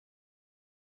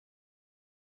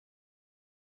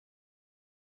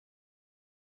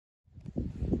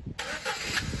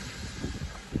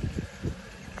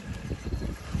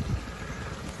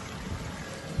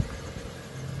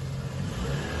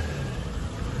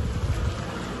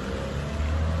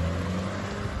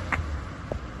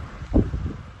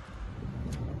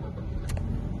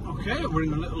we're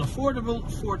in a little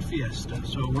affordable Ford Fiesta,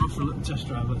 so we're off for a little test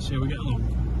drive. Let's see how we get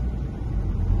along.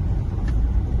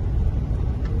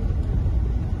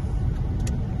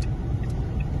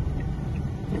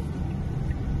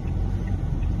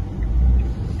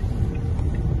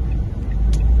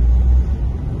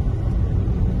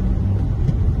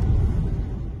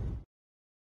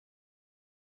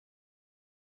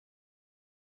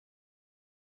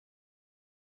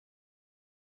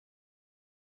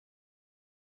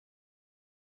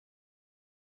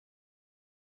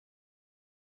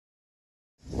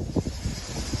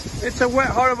 It's a wet,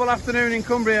 horrible afternoon in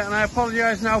Cumbria, and I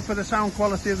apologise now for the sound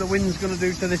quality of the wind's going to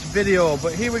do to this video.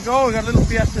 But here we go, we've got a little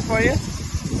Fiesta for you.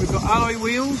 We've got alloy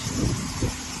wheels,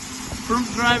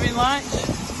 front driving lights.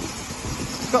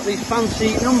 It's got these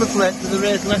fancy number plates with the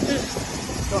raised letters.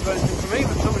 Not very anything for me,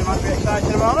 but somebody might be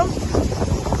excited about them.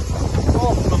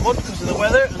 All full of mud because of the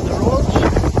weather and the roads.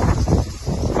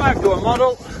 5-door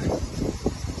model.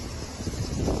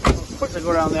 We'll quickly go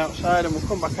around the outside and we'll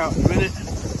come back out in a minute.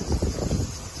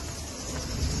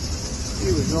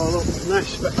 Here we go, look, nice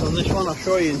spec on this one, I'll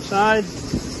show you inside.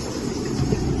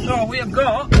 So we have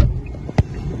got,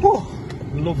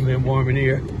 lovely and warm in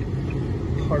here,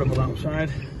 horrible outside.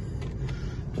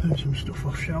 Turn some stuff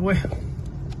off, shall we?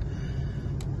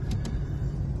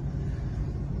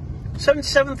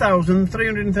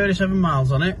 77,337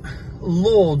 miles on it,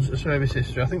 loads of service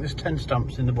history. I think there's 10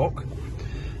 stamps in the book.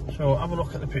 So have a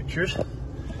look at the pictures.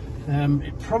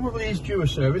 It probably is due a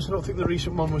service. I don't think the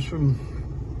recent one was from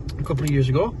a couple of years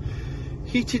ago.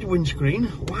 Heated windscreen.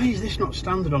 Why is this not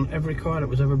standard on every car that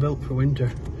was ever built for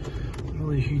winter?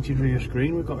 Only heated rear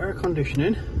screen. We've got air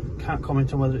conditioning. Can't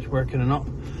comment on whether it's working or not.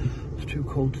 It's too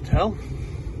cold to tell.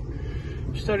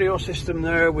 Stereo system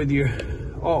there with your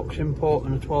aux input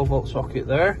and a 12-volt socket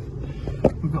there.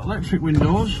 We've got electric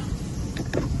windows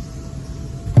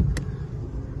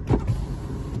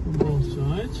on both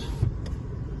sides.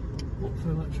 Look for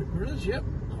electric mirrors. Yep,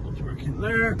 that one's working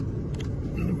there.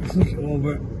 Flip it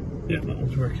over. Yep, that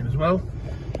one's working as well.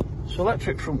 So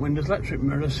electric front windows, electric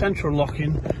mirrors, central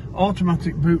locking,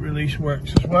 automatic boot release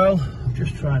works as well. I've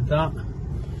just tried that.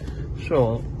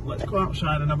 So let's go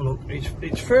outside and have a look.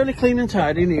 It's fairly clean and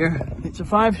tidy in here. It's a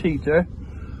 5-seater.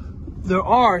 There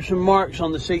are some marks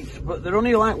on the seats, but they're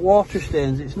only like water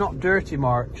stains. It's not dirty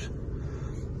marks.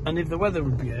 And if the weather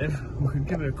would behave, we could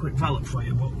give it a quick valet for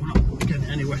you, but we're not getting it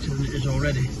any wetter than it is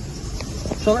already.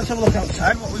 So let's have a look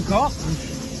outside what we've got.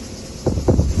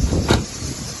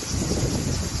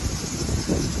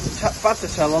 It's bad to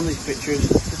tell on these pictures.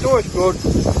 The door is good,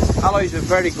 alloys are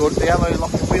very good. The alloy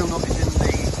locking wheel nut is in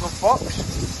the glove box.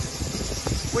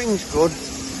 Wings good.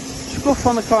 Scuff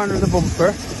on the corner of the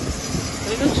bumper.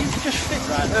 And it doesn't seem to just fit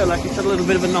right there, like it's had a little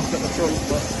bit of a knock at the front,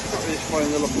 but it's not really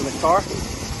spoiling the look of the car.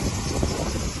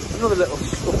 Another little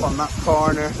scuff on that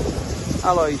corner.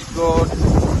 Alloy's good.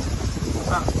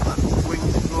 That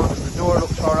wing's good, and the door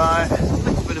looks alright. A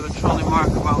little bit of a trolley mark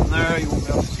about there, you won't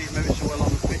be able to see it maybe so well on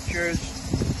the pictures.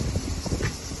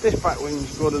 This back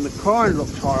wing's good and the corner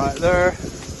looks alright there.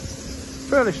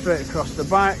 Fairly straight across the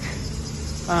back.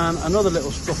 And another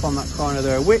little scuff on that corner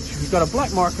there, which if you've got a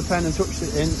black marker pen and touched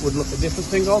it in, would look a different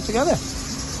thing altogether.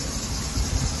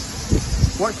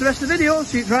 Watch the rest of the video,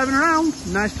 see it driving around.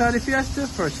 Nice tidy Fiesta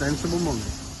for a sensible Monday.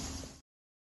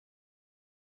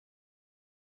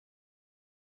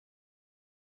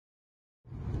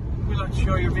 We like to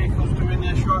show your vehicles doing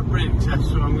their short brake test,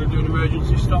 so I'm going to do an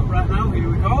emergency stop right now. Here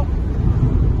we go.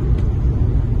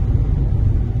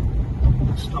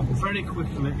 Stop very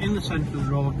quickly in the centre of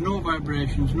the road, no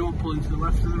vibrations, no pulling to the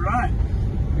left or the right.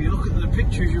 If you look at the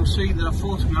pictures, you'll see that I've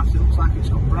photographed. It looks like it's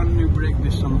got brand new brake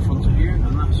discs on the front of here,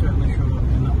 and that certainly showed up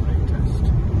in that brake test.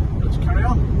 Let's carry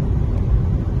on.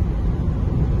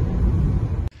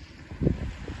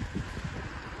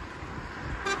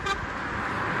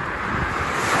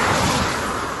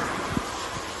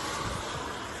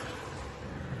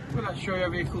 We'll like to show you our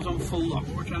vehicles on full lock.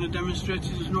 What we're trying to demonstrate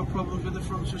is there's no problems with the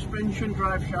front suspension,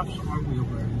 drive shafts or wheel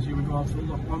bearings. Here we go, full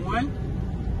lock one way.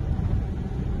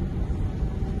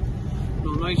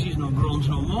 No noises, no groans,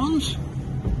 no moans.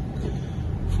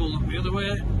 Full lock the other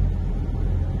way.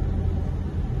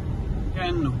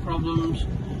 Again, no problems.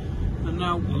 And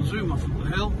now we'll zoom off up the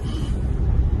hill.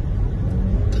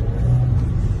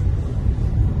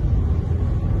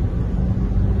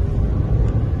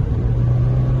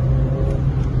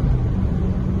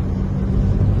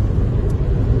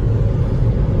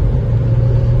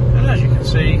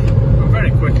 See, we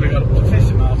very quickly got up to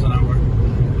 50 miles an hour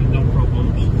with no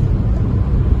problems.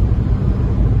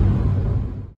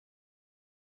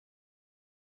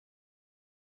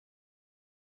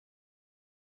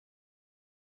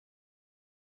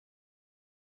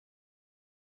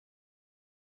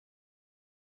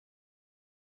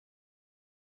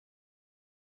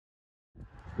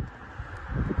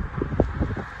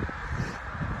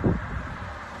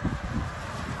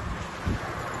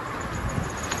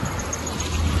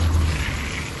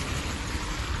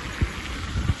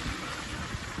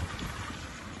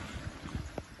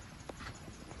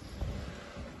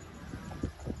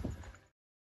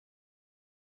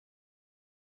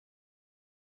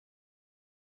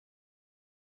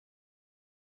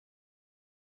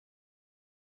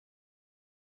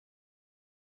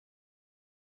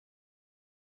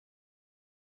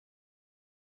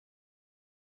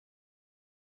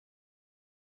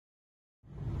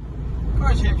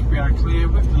 Car's HPI clear,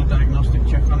 we've done a diagnostic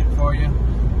check on it for you.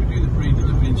 We do the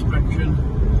pre-delivery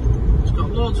inspection. It's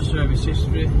got loads of service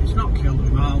history, it's not killed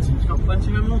with miles, and it's got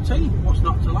plenty of MOT. What's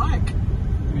not to like?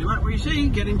 If you like what you see,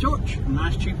 get in touch. A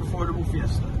nice, cheap, affordable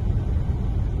Fiesta.